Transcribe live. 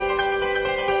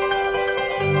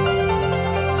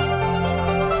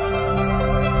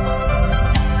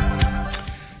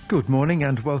Good morning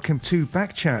and welcome to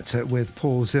Backchat with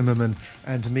Paul Zimmerman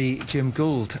and me, Jim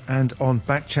Gould. And on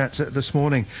Backchat this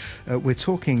morning, we're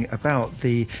talking about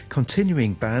the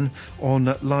continuing ban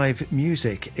on live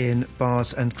music in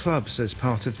bars and clubs as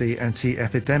part of the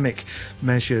anti-epidemic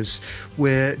measures.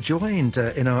 We're joined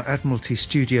in our Admiralty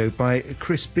studio by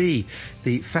Chris B,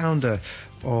 the founder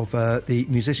of the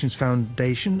Musicians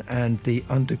Foundation and the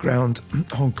Underground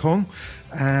Hong Kong.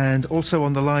 And also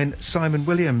on the line, Simon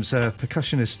Williams,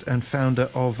 percussionist and founder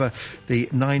of the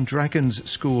Nine Dragons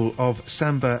School of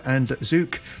Samba and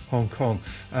Zouk, Hong Kong.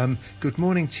 Good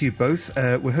morning to you both.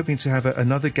 We're hoping to have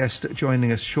another guest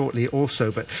joining us shortly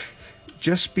also, but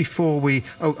just before we...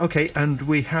 Oh, okay, and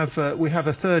we have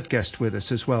a third guest with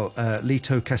us as well,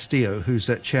 Lito Castillo, who's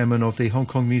chairman of the Hong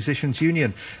Kong Musicians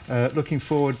Union. Looking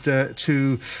forward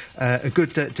to a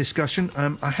good discussion.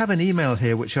 I have an email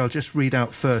here, which I'll just read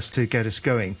out first to get us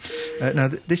going. Now,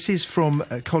 this is from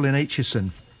Colin Aitchison,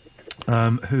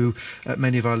 who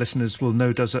many of our listeners will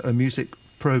know does a music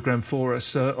programme for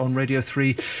us on Radio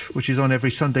 3, which is on every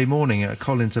Sunday morning.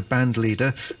 Colin's a band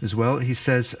leader as well. He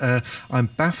says, I'm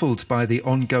baffled by the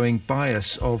ongoing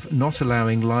bias of not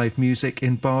allowing live music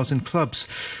in bars and clubs.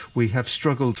 We have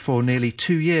struggled for nearly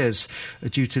 2 years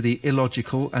due to the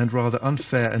illogical and rather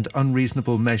unfair and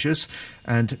unreasonable measures,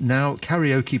 and now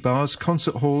karaoke bars,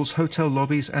 concert halls, hotel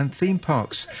lobbies and theme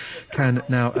parks can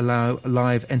now allow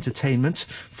live entertainment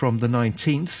from the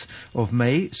 19th of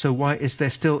May. So why is there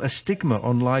still a stigma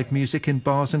on live music in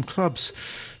bars and clubs?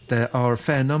 There are a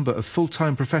fair number of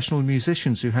full-time professional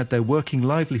musicians who had their working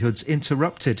livelihoods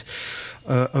interrupted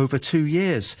over 2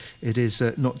 years. It is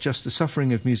not just the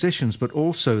suffering of musicians, but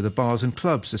also the bars and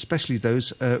clubs, especially those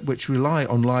which rely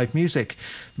on live music.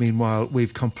 Meanwhile,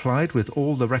 we've complied with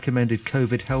all the recommended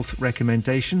COVID health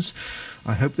recommendations.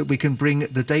 I hope that we can bring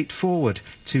the date forward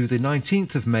to the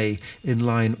 19th of May in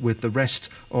line with the rest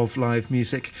of live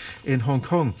music in Hong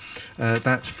Kong.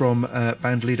 That's from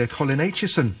band leader Colin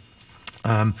Aitchison,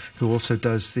 who also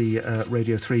does the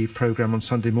Radio 3 programme on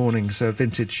Sunday mornings,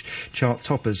 Vintage Chart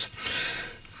Toppers.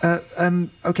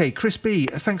 OK, Chris B,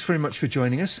 thanks very much for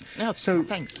joining us. No, so,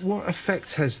 thanks. What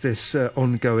effect has this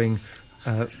ongoing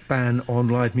ban on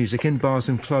live music in bars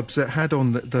and clubs had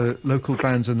on the local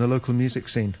bands and the local music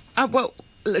scene? Well,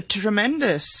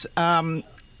 tremendous. Because,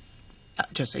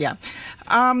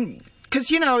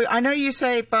 you know, I know you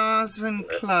say bars and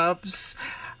clubs,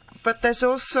 but there's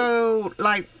also,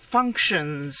 like,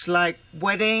 functions like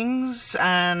weddings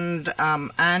and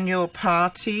annual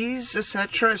parties,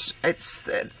 etc. It's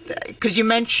because you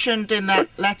mentioned in that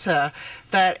letter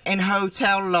that in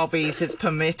hotel lobbies it's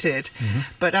permitted,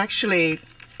 but actually,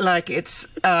 like, it's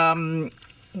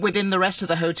within the rest of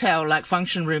the hotel, like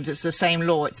function rooms, it's the same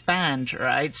law, it's banned,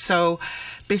 right? So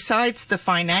besides the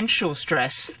financial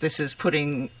stress this is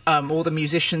putting all the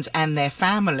musicians and their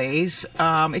families,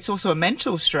 it's also a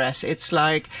mental stress. It's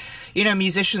like, you know,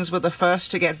 musicians were the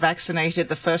first to get vaccinated,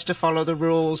 the first to follow the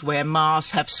rules, wear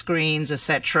masks, have screens,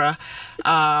 etc.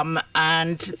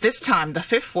 And this time, the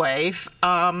fifth wave,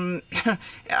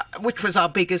 which was our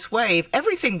biggest wave,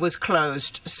 everything was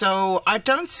closed. So I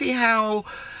don't see how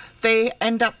they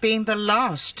end up being the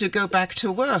last to go back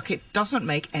to work. It doesn't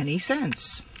make any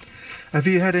sense. Have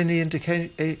you had any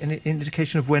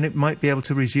indication of when it might be able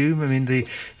to resume? I mean, the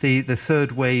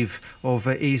third wave of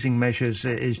easing measures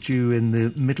is due in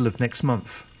the middle of next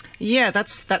month. Yeah,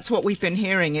 that's what we've been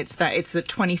hearing. It's the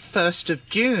 21st of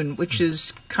June, which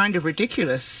is kind of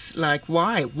ridiculous. Like,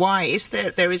 why? Why is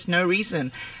there is no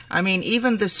reason? I mean,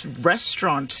 even this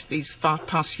restaurant these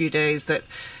past few days that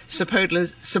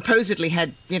supposedly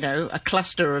had, you know, a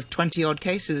cluster of 20-odd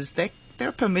cases,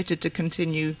 they're permitted to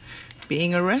continue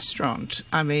being a restaurant.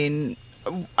 I mean,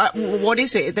 what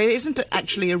is it? There isn't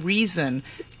actually a reason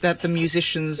that the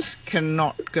musicians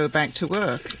cannot go back to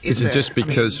work. Is it just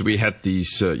because we had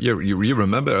these? You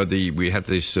remember we had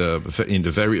this in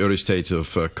the very early stage of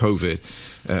COVID.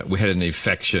 We had an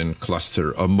infection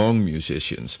cluster among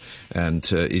musicians, and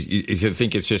you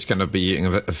think it's just kind of being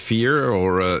a fear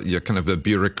or kind of a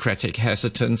bureaucratic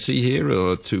hesitancy here,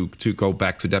 or to go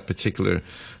back to that particular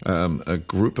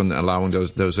group and allowing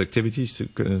those activities to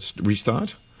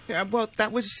restart? Yeah, well,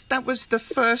 that was the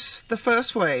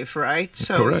first wave, right?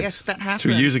 So correct. Yes, that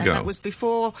happened 2 years ago. And that was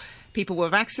before people were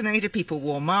vaccinated, people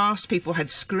wore masks, people had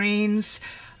screens.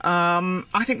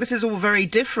 I think this is all very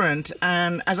different.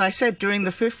 And as I said, during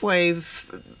the fifth wave,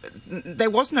 there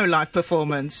was no live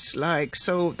performance. Like,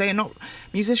 so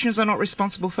musicians are not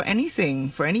responsible for anything,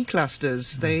 for any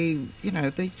clusters. They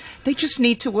just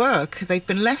need to work. They've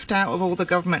been left out of all the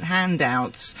government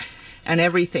handouts. and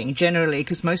everything generally,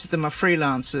 because most of them are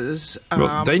freelancers.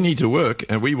 Well, they need to work,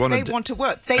 and we want to. They want to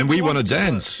work. And we want to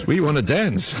dance. We want to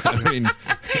dance. I mean,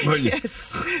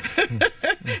 yes,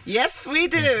 yes, we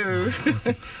do.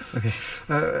 Okay.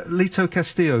 Lito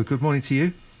Castillo, good morning to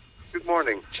you. Good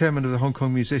morning. Chairman of the Hong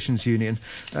Kong Musicians Union.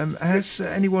 Has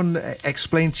anyone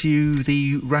explained to you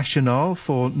the rationale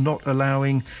for not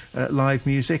allowing live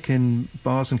music in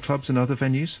bars and clubs and other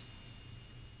venues?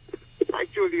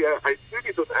 Actually, I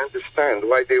really don't understand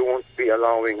why they won't be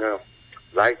allowing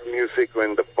live music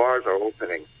when the bars are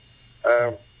opening.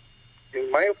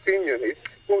 In my opinion, it's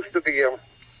supposed to be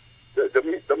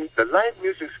the live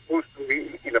music is supposed to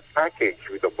be in a package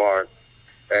with the bar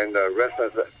and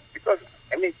restaurants, because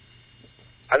I mean,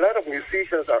 a lot of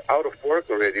musicians are out of work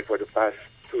already for the past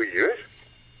 2 years.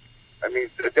 I mean,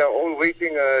 they're all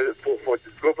waiting for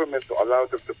the government to allow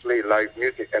them to play live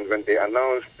music. And when they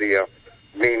announced the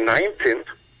May 19th,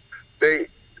 they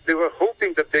were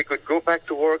hoping that they could go back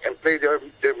to work and play their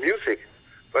music.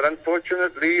 But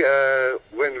unfortunately,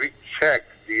 when we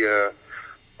checked the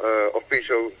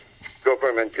official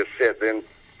government just said, then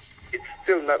it's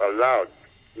still not allowed.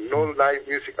 No live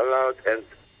music allowed, and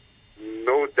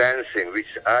no dancing, which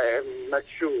I am not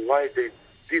sure why they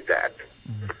did that.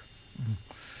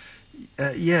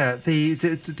 Yeah,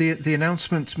 the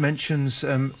announcement mentions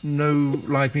no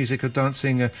live music or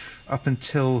dancing up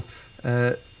until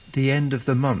the end of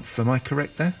the month. Am I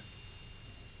correct there?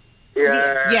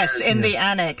 Yeah. Yes, in the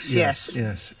annex. Yes.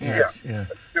 Yeah.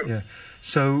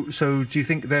 So do you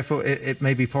think, therefore, it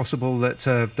may be possible that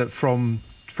that from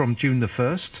June the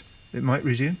 1st it might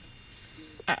resume?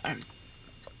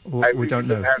 Or we don't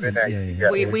know.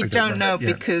 We don't know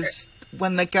because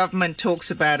when the government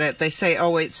talks about it, they say,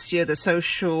 "Oh, it's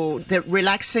the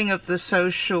relaxing of the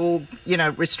social,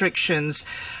 restrictions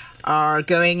are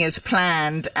going as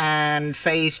planned, and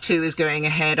phase 2 is going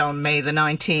ahead on May the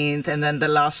 19th, and then the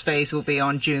last phase will be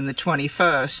on June the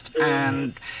 21st."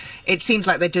 And it seems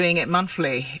like they're doing it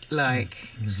monthly,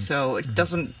 so it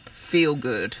doesn't feel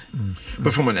good.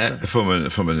 But from an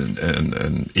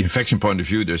infection point of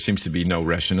view, there seems to be no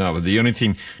rationale. The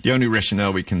only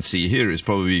rationale we can see here is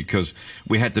probably because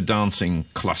we had the dancing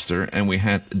cluster and we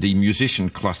had the musician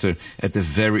cluster at the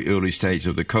very early stage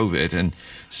of the COVID, and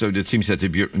so it seems that the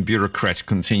bureaucrats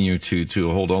continue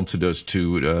to hold on to those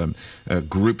two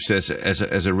groups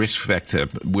as a risk factor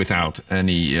without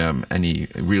any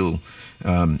real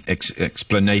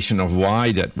explanation of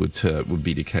why that would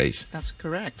be the case. That's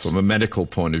correct. From a medical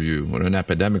point of view or an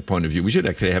academic point of view, we should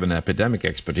actually have an academic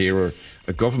expert here or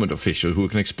a government official who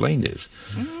can explain this.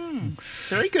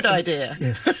 Very good idea.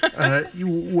 Yeah.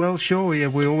 Well, sure. Yeah,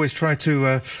 we always try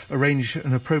to arrange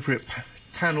an appropriate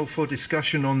panel for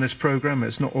discussion on this programme.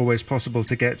 It's not always possible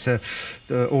to get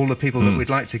all the people that we'd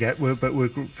like to get, but we're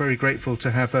very grateful to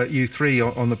have you three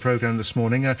on the programme this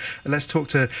morning. Let's talk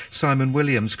to Simon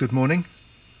Williams. Good morning.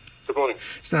 Good morning.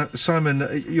 Now,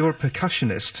 Simon, you're a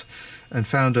percussionist and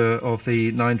founder of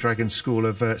the Nine Dragons School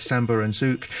of Samba and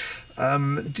Zouk.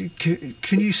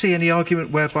 Can you see any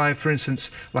argument whereby, for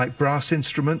instance, like brass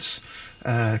instruments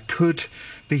could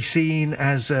be seen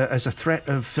as a threat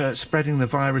of spreading the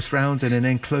virus round in an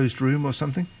enclosed room or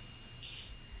something?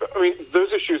 I mean,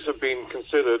 those issues have been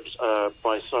considered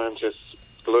by scientists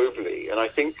globally, and I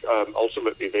think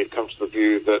ultimately they've come to the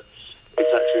view that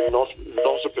it's actually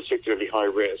not a particularly high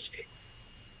risk.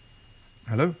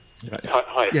 Hello?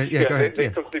 Hi. Yeah, go ahead.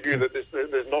 They've come to the view that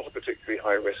there's not a particularly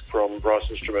high risk from brass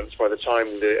instruments by the time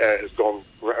the air has gone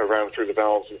around through the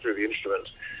valves and through the instrument.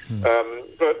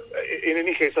 But in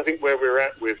any case, I think where we're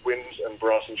at with wind and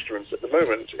brass instruments at the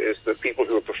moment is that people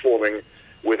who are performing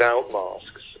without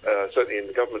masks, certainly in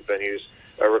the government venues,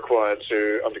 are required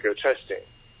to undergo testing.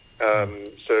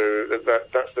 So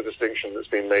that's the distinction that's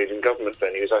been made in government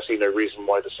venues. I see no reason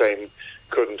why the same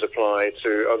couldn't apply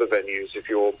to other venues. If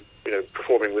you're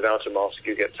performing without a mask,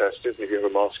 you get tested. If you have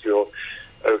a mask, you're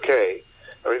okay.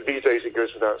 I mean, these days it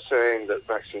goes without saying that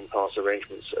vaccine pass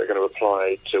arrangements are going to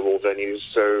apply to all venues.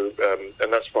 So,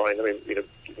 and that's fine. I mean, the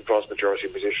vast majority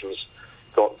of musicians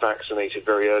got vaccinated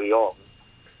very early on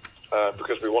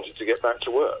because we wanted to get back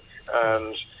to work,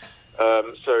 and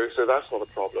so that's not a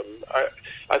problem.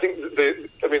 I think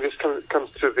this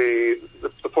comes to the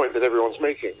point that everyone's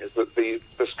making is that the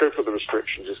scope of the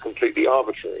restrictions is completely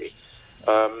arbitrary.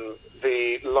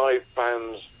 The live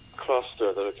band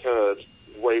cluster that occurred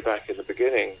way back in the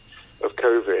beginning of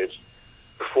COVID,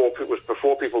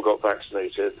 before people got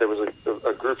vaccinated, there was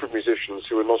a group of musicians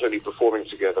who were not only performing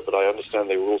together, but I understand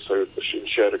they were also in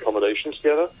shared accommodation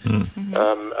together,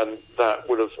 and that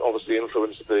would have obviously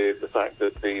influenced the fact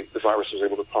that the virus was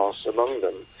able to pass among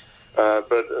them.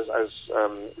 But as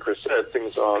Chris said,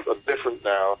 things are different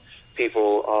now.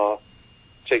 People are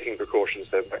taking precautions.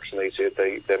 They're vaccinated.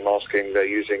 They're masking. They're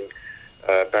using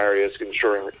barriers,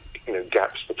 ensuring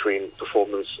gaps between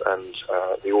performers and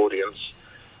the audience.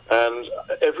 And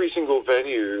every single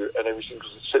venue and every single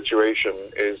situation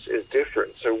is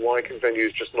different. So why can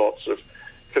venues just not sort of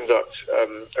conduct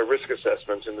a risk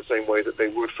assessment in the same way that they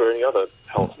would for any other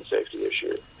health and safety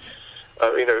issue?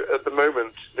 At the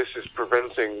moment, this is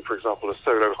preventing, for example, a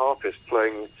solo harpist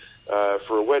playing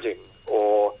for a wedding,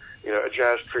 or a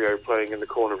jazz trio playing in the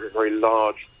corner of a very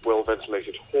large,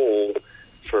 well-ventilated hall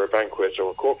for a banquet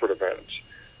or a corporate event.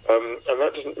 And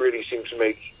that doesn't really seem to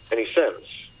make any sense.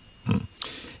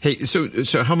 Hey,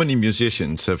 so how many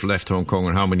musicians have left Hong Kong,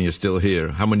 and how many are still here?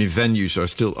 How many venues are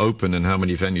still open, and how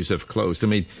many venues have closed? I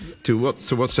mean, to what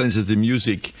sense is the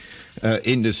music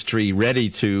industry ready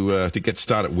to get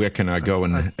started? Where can I go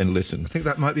and listen? I think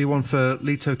that might be one for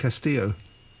Lito Castillo.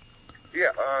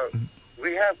 Yeah,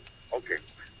 we have,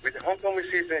 with the Hong Kong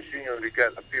Musicians Union, we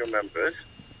got a few members,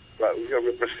 but we are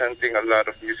representing a lot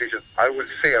of musicians. I would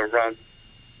say around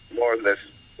more or less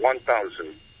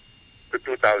 1,000 to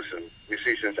 2,000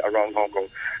 musicians around Hong Kong,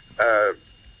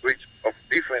 which of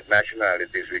different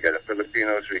nationalities. We got the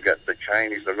Filipinos, we got the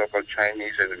Chinese, the local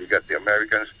Chinese, and we got the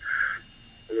Americans.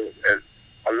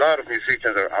 A lot of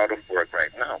musicians are out of work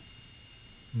right now.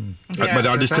 Yeah. But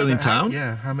are they still in town?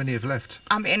 Yeah, how many have left?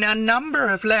 I mean, a number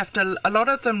have left. A lot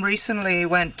of them recently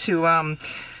went to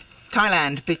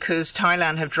Thailand, because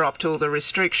Thailand have dropped all the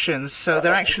restrictions, so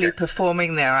they're actually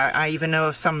performing there. I even know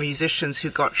of some musicians who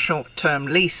got short-term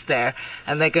lease there,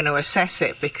 and they're going to assess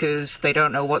it because they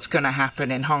don't know what's going to happen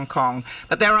in Hong Kong.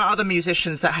 But there are other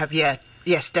musicians that have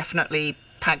definitely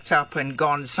packed up and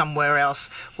gone somewhere else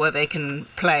where they can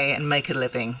play and make a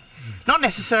living. Not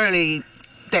necessarily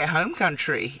their home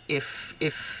country, if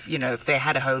they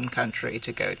had a home country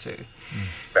to go to.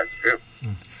 That's true.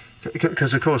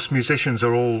 Because, of course, musicians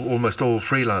are almost all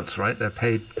freelance, right? They're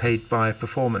paid by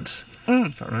performance.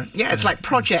 Is that right? Yeah, it's like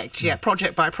project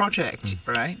by project,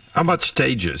 right? How about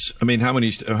stages? I mean, how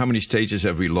many stages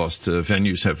have we lost?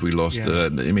 Venues have we lost? Yeah. I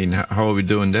mean, how are we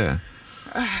doing there?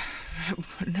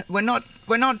 We're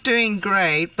not doing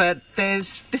great, but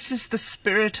this is the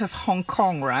spirit of Hong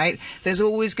Kong, right? There's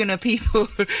always going to be people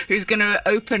who's going to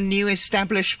open new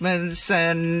establishments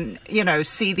and,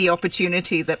 see the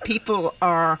opportunity that people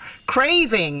are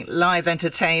craving live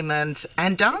entertainment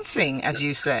and dancing, as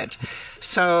you said.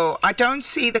 So I don't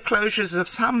see the closures of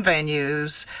some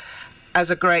venues as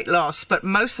a great loss, but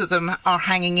most of them are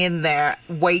hanging in there,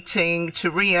 waiting to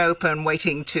reopen,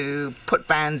 waiting to put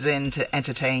bands in to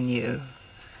entertain you.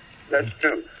 That's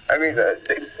true. I mean,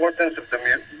 the importance of the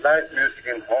live music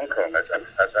in Hong Kong, as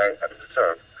I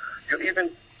observed,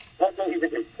 Hong Kong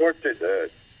even imported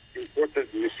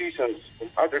musicians from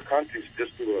other countries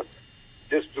just to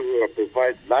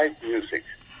provide live music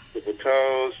to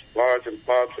hotels, bars, and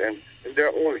pubs, and they're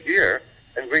all here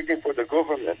and waiting for the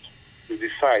government to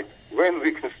decide when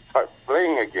we can start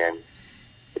playing again.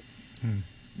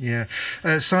 Yeah.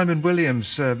 Simon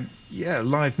Williams,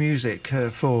 live music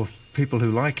for people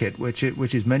who like it, which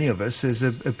is many of us, is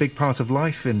a big part of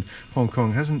life in Hong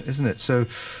Kong, isn't it? So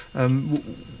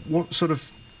what sort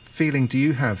of feeling do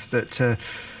you have that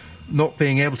not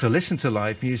being able to listen to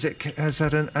live music has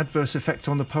had an adverse effect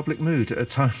on the public mood at a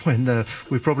time when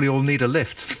we probably all need a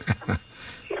lift?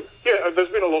 Yeah, there's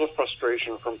been a lot of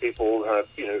frustration from people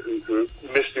who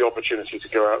miss the opportunity to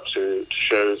go out to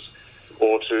shows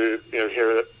or to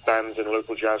hear bands in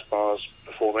local jazz bars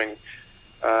performing.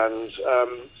 And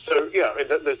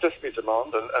there's definitely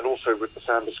demand. And also with the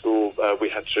Samba School, we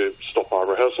had to stop our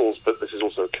rehearsals, but this is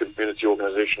also a community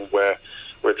organisation where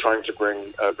we're trying to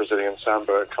bring Brazilian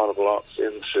samba and carnival arts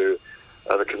into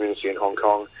the community in Hong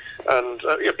Kong. And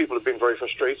people have been very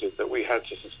frustrated that we had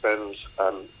to suspend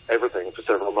everything for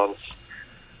several months.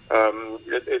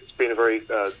 It's been a very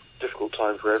difficult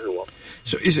time for everyone.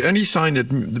 So is there any sign that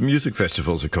the music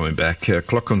festivals are coming back?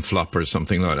 Klokkenflap or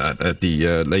something like that at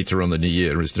the later on in the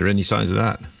year. Is there any signs of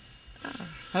that?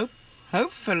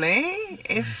 Hopefully.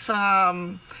 If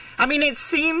it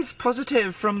seems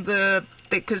positive from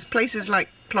because places like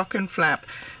Klokkenflap,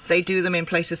 they do them in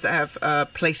places that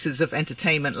have places of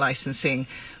entertainment licensing,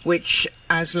 which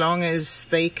as long as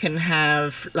they can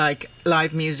have like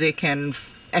live music and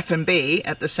F&B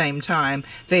at the same time,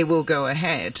 they will go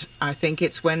ahead. I think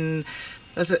it's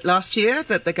was it last year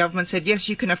that the government said, yes,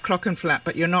 you can have Klokkenflap,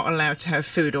 but you're not allowed to have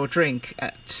food or drink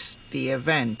at the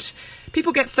event.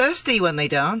 People get thirsty when they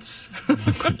dance.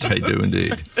 They do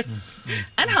indeed.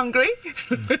 And hungry.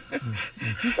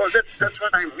 Well, that's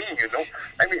what I mean,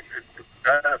 I mean,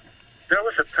 there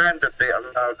was a time that they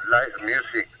allowed live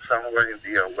music somewhere in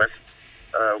the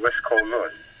West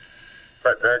Kowloon.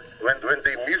 But when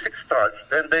the music starts,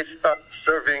 then they stop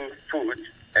serving food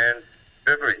and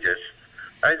beverages.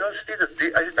 I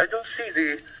don't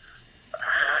see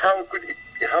how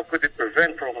could it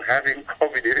prevent from having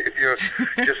COVID if you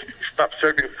just stop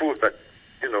serving food, but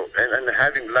and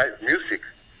having live music.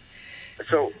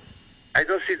 So I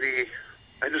just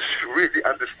really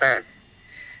understand.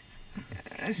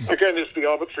 Again, it's the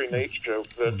arbitrary nature of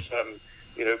that.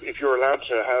 If you're allowed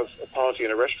to have a party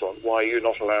in a restaurant, why are you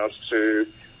not allowed to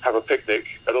have a picnic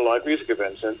at a live music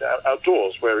event and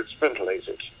outdoors where it's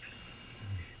ventilated?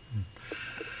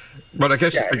 But I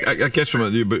guess from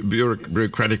a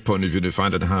bureaucratic point of view, they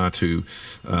find it hard to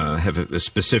have a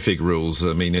specific rules.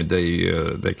 I mean,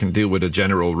 they can deal with a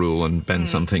general rule and ban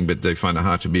something, but they find it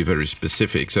hard to be very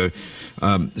specific. So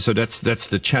that's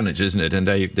the challenge, isn't it? And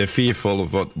they're fearful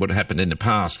of what happened in the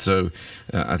past. So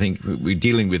I think we're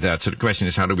dealing with that. So the question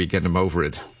is, how do we get them over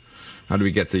it? How do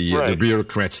we get the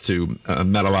bureaucrats to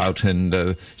mellow out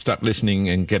and start listening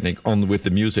and getting on with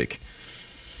the music?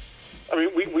 I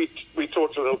mean, we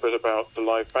talked a little bit about the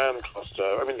live band cluster.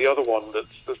 I mean, the other one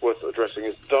that's worth addressing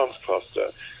is the dance cluster,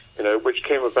 which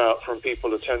came about from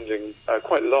people attending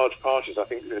quite large parties. I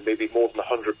think maybe more than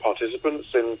 100 participants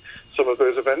in some of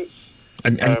those events.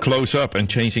 And close up and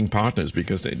changing partners,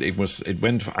 because it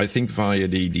went, I think, via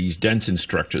these dance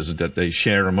instructors that they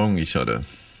share among each other.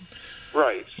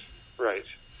 Right.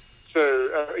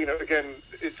 So, again,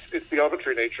 it's the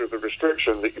arbitrary nature of the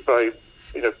restriction that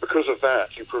because of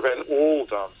that, you prevent all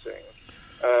dancing.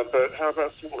 But how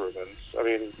about smaller events? I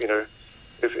mean,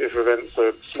 if events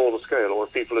are smaller scale, or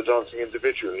if people are dancing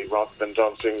individually rather than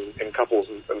dancing in couples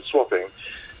and swapping,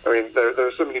 I mean, there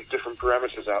are so many different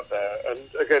parameters out there. And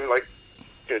again,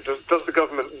 does the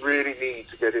government really need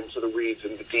to get into the weeds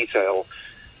and the detail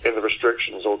in the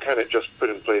restrictions, or can it just put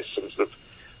in place some sort of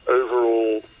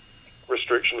overall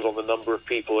restrictions on the number of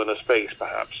people in a space,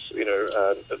 perhaps,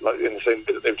 like in the same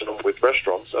way that they've done with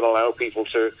restaurants, and allow people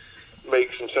to make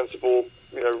some sensible,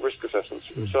 risk assessments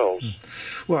for themselves?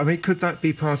 Well, I mean, could that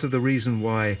be part of the reason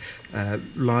why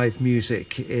live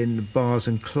music in bars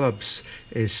and clubs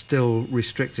is still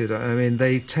restricted? I mean,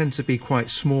 they tend to be quite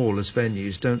small as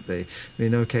venues, don't they? I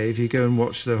mean, okay, if you go and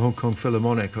watch the Hong Kong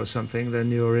Philharmonic or something, then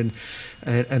you're in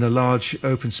a large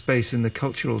open space in the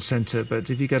cultural centre. But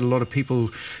if you get a lot of people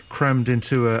crammed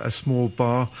into a small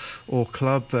bar or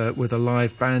club with a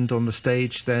live band on the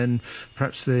stage, then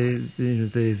perhaps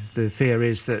the fear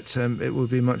is that it would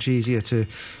be much easier to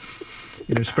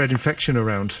spread infection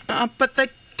around. But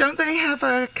don't they have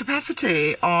a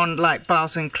capacity on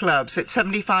bars and clubs? It's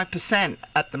 75%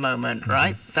 at the moment,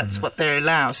 right? That's what they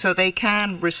allow. So they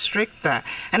can restrict that.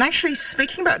 And actually,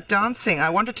 speaking about dancing,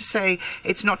 I wanted to say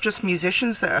it's not just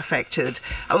musicians that are affected.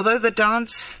 Although the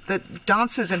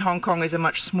dancers in Hong Kong is a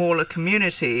much smaller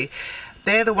community,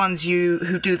 they're the ones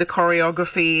who do the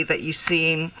choreography that you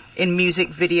see in music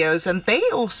videos, and they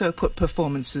also put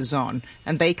performances on,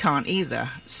 and they can't either.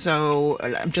 So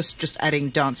I'm just adding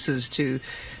dancers to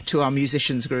our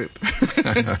musicians group.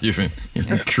 You've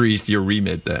increased your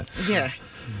remit there. Yeah.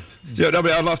 Yeah, no,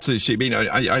 but I'd love to see. I mean,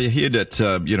 I hear that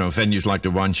venues like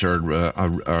the ones are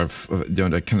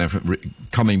kind of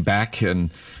coming back, and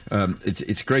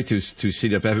it's great to see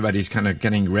that everybody's kind of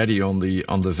getting ready on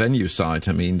the venue side.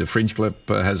 I mean, the Fringe Club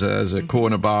has a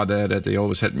corner bar there that they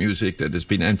always had music that has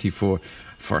been empty for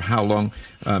how long.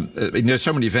 I mean, there's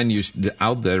so many venues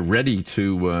out there ready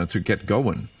to get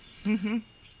going. Mm-hmm.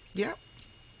 Yeah.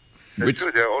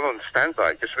 They're all on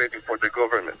standby, just waiting for the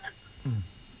government.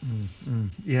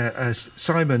 Yeah,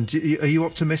 Simon, are you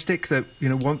optimistic that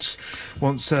once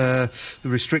the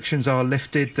restrictions are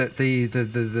lifted, that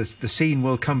the scene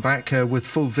will come back with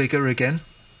full vigour again?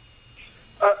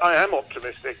 I am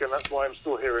optimistic, and that's why I'm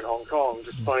still here in Hong Kong,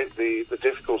 despite the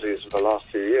difficulties of the last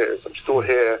few years. I'm still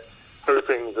here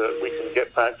hoping that we can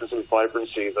get back to some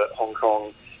vibrancy that Hong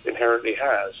Kong inherently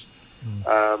has.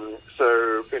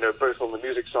 So, both on the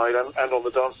music side and on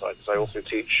the dance side, because I also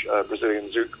teach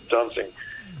Brazilian Zouk dancing.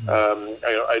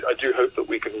 I do hope that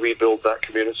we can rebuild that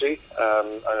community.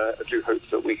 I do hope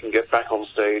that we can get back on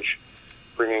stage,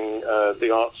 bringing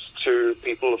the arts to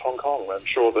people of Hong Kong. I'm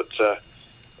sure that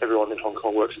everyone in Hong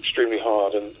Kong works extremely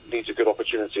hard and needs a good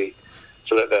opportunity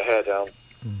to let their hair down.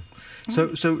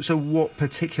 So what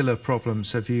particular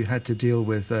problems have you had to deal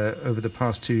with over the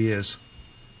past 2 years?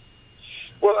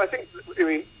 Well,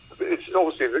 it's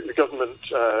obviously the government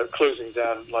closing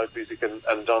down live music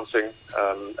and dancing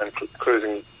and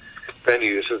closing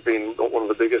venues has been one of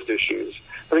the biggest issues.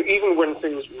 I think even when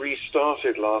things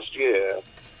restarted last year,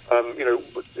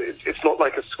 It's not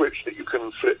like a switch that you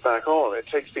can flip back on. It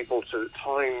takes people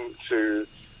time to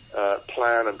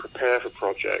plan and prepare for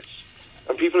projects.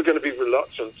 And people are going to be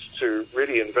reluctant to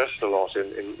really invest a lot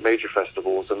in major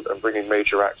festivals and bringing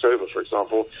major acts over, for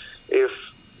example, if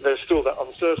there's still that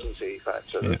uncertainty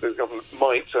factor. Yeah. The government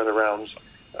might turn around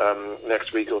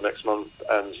next week or next month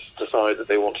and decide that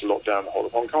they want to lock down the whole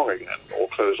of Hong Kong again or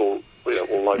close all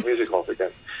live music off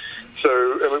again.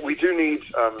 So we do need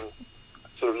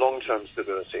sort of long-term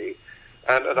stability.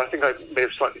 And I think I may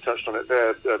have slightly touched on it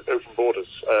there. Open borders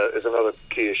is another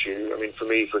key issue. I mean, for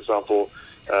me, for example,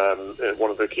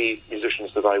 one of the key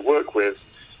musicians that I work with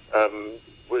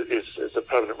is a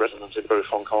permanent resident in both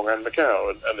Hong Kong and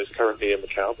Macau, and is currently in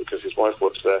Macau because his wife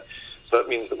works there. So that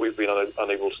means that we've been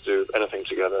unable to do anything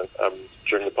together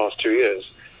during the past 2 years.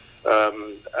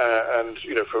 And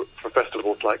for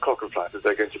festivals like Clockenflap, if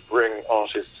they're going to bring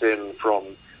artists in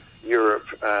from Europe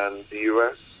and the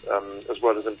US, as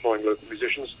well as employing local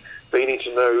musicians, they need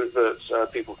to know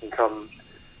that people can come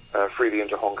freely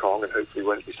into Hong Kong and hopefully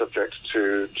won't be subject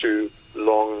to too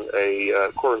long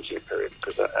a quarantine period,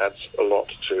 because that adds a lot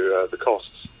to the costs.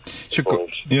 So,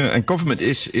 and government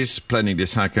is planning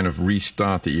this how kind of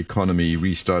restart the economy,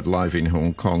 restart life in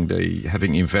Hong Kong. They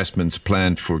having investments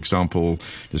planned. For example,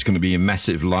 there's going to be a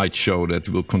massive light show that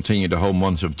will continue the whole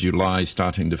month of July,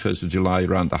 starting the 1st of July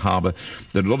around the harbour.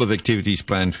 There are a lot of activities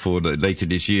planned for later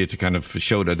this year to kind of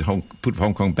show that put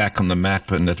Hong Kong back on the map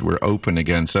and that we're open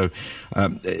again. So,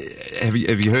 have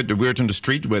you heard the word on the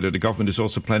street whether the government is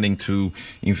also planning to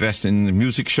invest in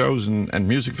music shows and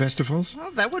music festivals?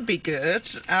 Well, that would be good.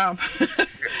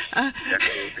 I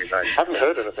haven't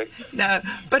heard anything. No,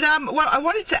 but what I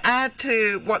wanted to add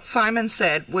to what Simon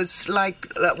said was like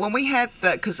when we had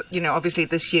because obviously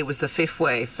this year was the 5th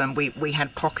wave, and we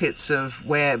had pockets of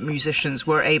where musicians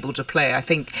were able to play. I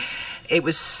think it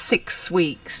was 6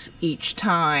 weeks each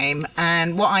time,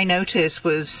 and what I noticed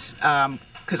was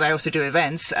because I also do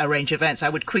events, arrange events, I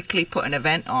would quickly put an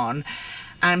event on.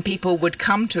 And people would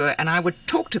come to it, and I would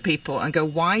talk to people and go,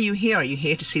 why are you here? Are you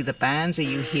here to see the bands? Are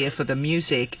you here for the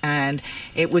music? And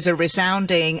it was a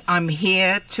resounding, I'm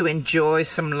here to enjoy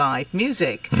some live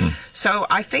music. So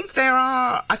I think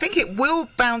it will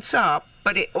bounce up,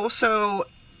 but it also,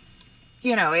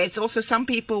 it's also some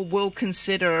people will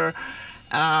consider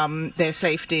their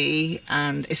safety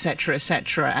and et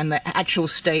cetera, and the actual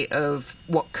state of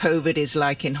what COVID is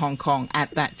like in Hong Kong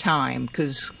at that time,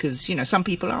 because some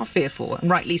people are fearful, and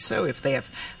rightly so if they have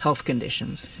health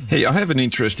conditions. Hey, I have an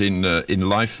interest in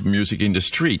live music in the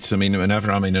streets. I mean,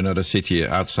 whenever I'm in another city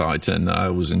outside, and I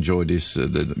always enjoy this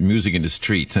the music in the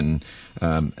street. And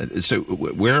so,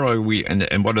 where are we,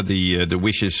 and what are the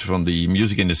wishes from the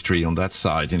music industry on that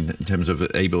side in terms of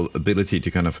ability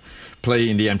to kind of play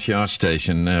in the MTR station,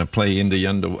 play in the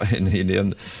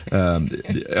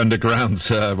underground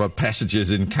passages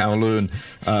in Kowloon?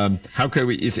 How can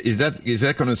we? Is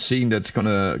that going to seem that's going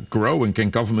to grow? And can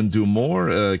government do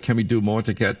more? Can we do more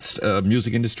to get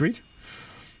music in the street?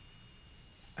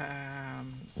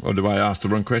 Or do I ask the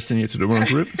wrong question here to the wrong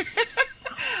group?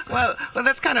 Well,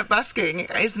 that's kind of busking,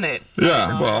 isn't it?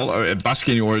 Yeah,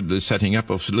 busking or the setting up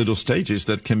of little stages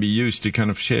that can be used to kind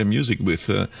of share music with.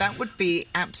 That would be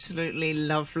absolutely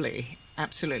lovely.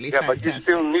 Absolutely fantastic. But you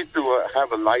still need to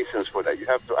have a license for that. You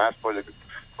have to ask for the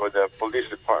police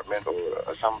department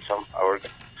or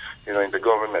in the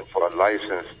government for a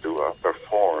license to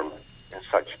perform in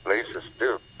such places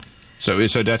too. So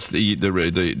that's the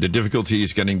difficulty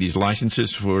is getting these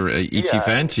licenses for each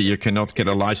event. You cannot get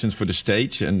a license for the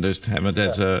stage and just have it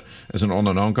as an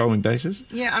ongoing basis.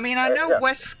 Yeah, I mean, I know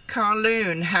West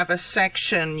Kowloon have a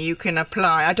section you can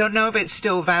apply. I don't know if it's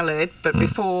still valid, but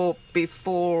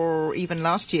before even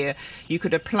last year, you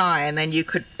could apply and then you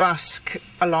could busk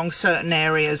along certain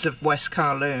areas of West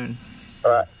Kowloon.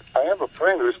 I have a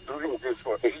friend who's doing this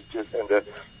for ages, and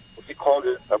he called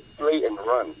it a play and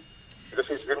run. Because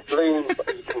he's been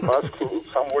busking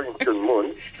somewhere in the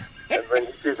moon, and when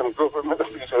he sees some government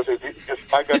officials, he just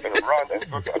pack up and run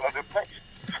and go to another place.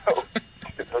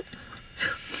 So,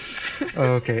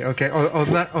 Okay. On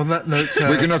that note,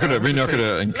 we're not going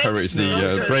to encourage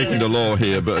the breaking the law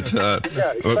here, but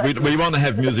we want to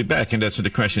have music back, and that's the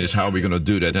question: is how are we going to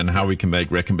do that, and how we can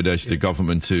make recommendations to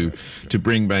government to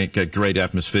bring back a great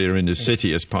atmosphere in the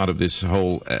city as part of this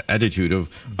whole attitude of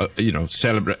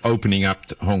opening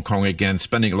up Hong Kong again,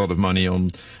 spending a lot of money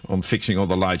on fixing all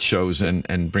the light shows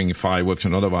and bringing fireworks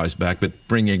and otherwise back, but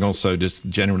bringing also just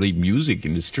generally music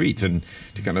in the street and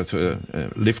to kind of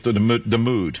lift the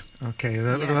mood. Okay,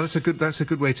 well, that's a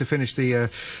good way to finish the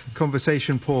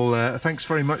conversation, Paul. Thanks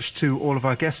very much to all of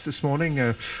our guests this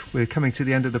morning. We're coming to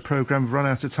the end of the programme, we've run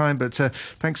out of time, but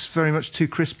thanks very much to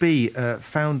Chris B,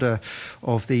 founder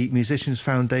of the Musicians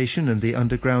Foundation and the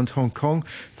Underground Hong Kong.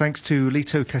 Thanks to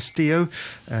Lito Castillo,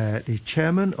 the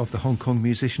chairman of the Hong Kong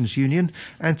Musicians Union,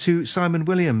 and to Simon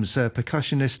Williams,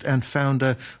 percussionist and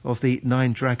founder of the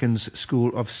Nine Dragons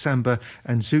School of Samba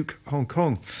and Zouk Hong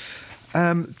Kong.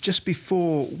 Just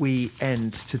before we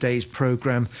end today's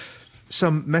programme,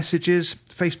 some messages,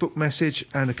 Facebook message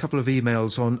and a couple of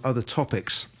emails on other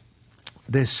topics.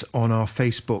 This on our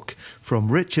Facebook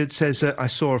from Richard says, I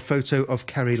saw a photo of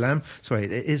Carrie Lam. Sorry,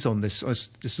 it is on this. This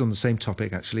is on the same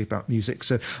topic, actually, about music.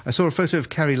 So I saw a photo of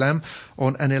Carrie Lam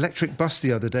on an electric bus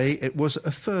the other day. It was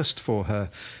a first for her.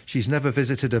 She's never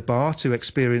visited a bar to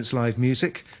experience live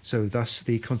music, so thus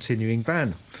the continuing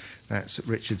ban. That's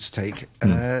Richard's take.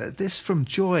 This from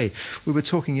Joy. We were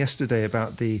talking yesterday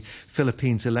about the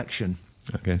Philippines election.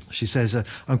 Okay. She says,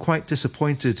 I'm quite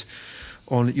disappointed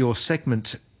on your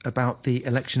segment about the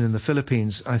election in the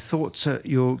Philippines. I thought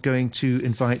you're going to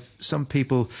invite some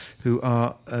people who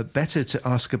are better to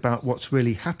ask about what's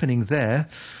really happening there.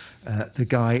 The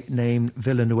guy named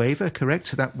Villanueva,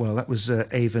 correct? That was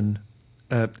Eman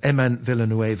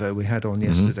Villanueva we had on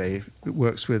yesterday. It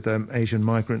works with Asian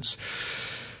migrants.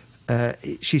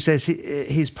 She says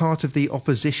he's part of the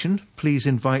opposition. Please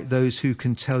invite those who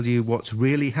can tell you what's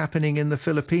really happening in the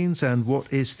Philippines and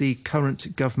what is the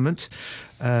current government.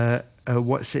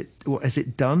 What has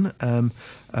it done?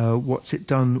 What's it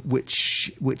done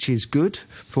which is good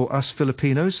for us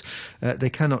Filipinos? They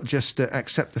cannot just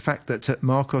accept the fact that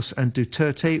Marcos and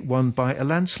Duterte won by a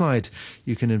landslide.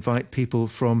 You can invite people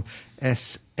from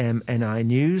SMNI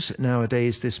News.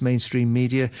 Nowadays, this mainstream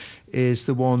media is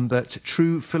the one that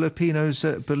true Filipinos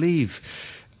believe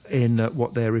in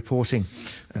what they're reporting.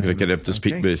 I'm going to get up to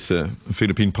speak with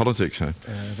Philippine politics. Huh?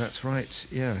 That's right.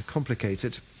 Yeah,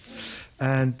 complicated.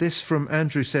 And this from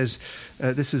Andrew says,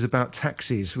 this is about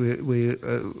taxis.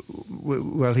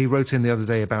 Well, he wrote in the other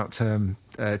day about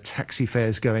taxi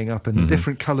fares going up and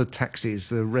different coloured taxis,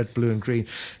 the red, blue and green.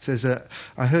 Says,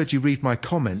 I heard you read my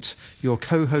comment. Your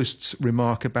co-host's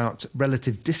remark about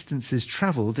relative distances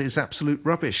travelled is absolute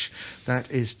rubbish.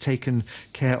 That is taken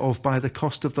care of by the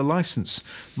cost of the licence.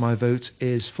 My vote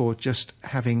is for just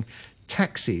having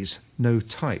taxis, no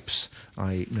types,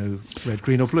 i.e., no red,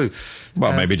 green, or blue.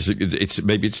 Well, maybe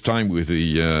it's time with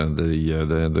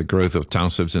the growth of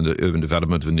townships and the urban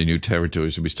development in the new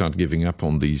territories we start giving up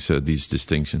on these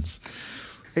distinctions.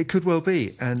 It could well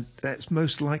be, and that's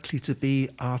most likely to be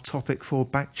our topic for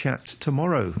Backchat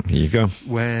tomorrow. Here you go.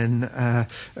 When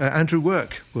Andrew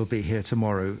Work will be here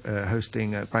tomorrow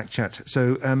hosting Backchat.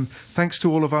 So thanks to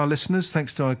all of our listeners,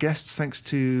 thanks to our guests, thanks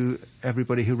to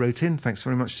everybody who wrote in. Thanks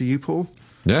very much to you, Paul.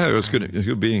 Yeah, it was good. It was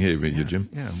good being here with you, Jim.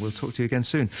 Yeah, we'll talk to you again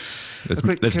soon.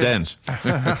 Let's dance.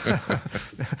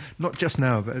 Not just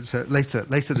now, but later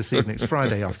this evening. It's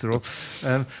Friday after all.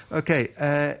 The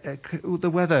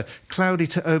weather, cloudy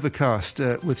to overcast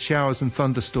with showers and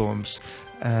thunderstorms.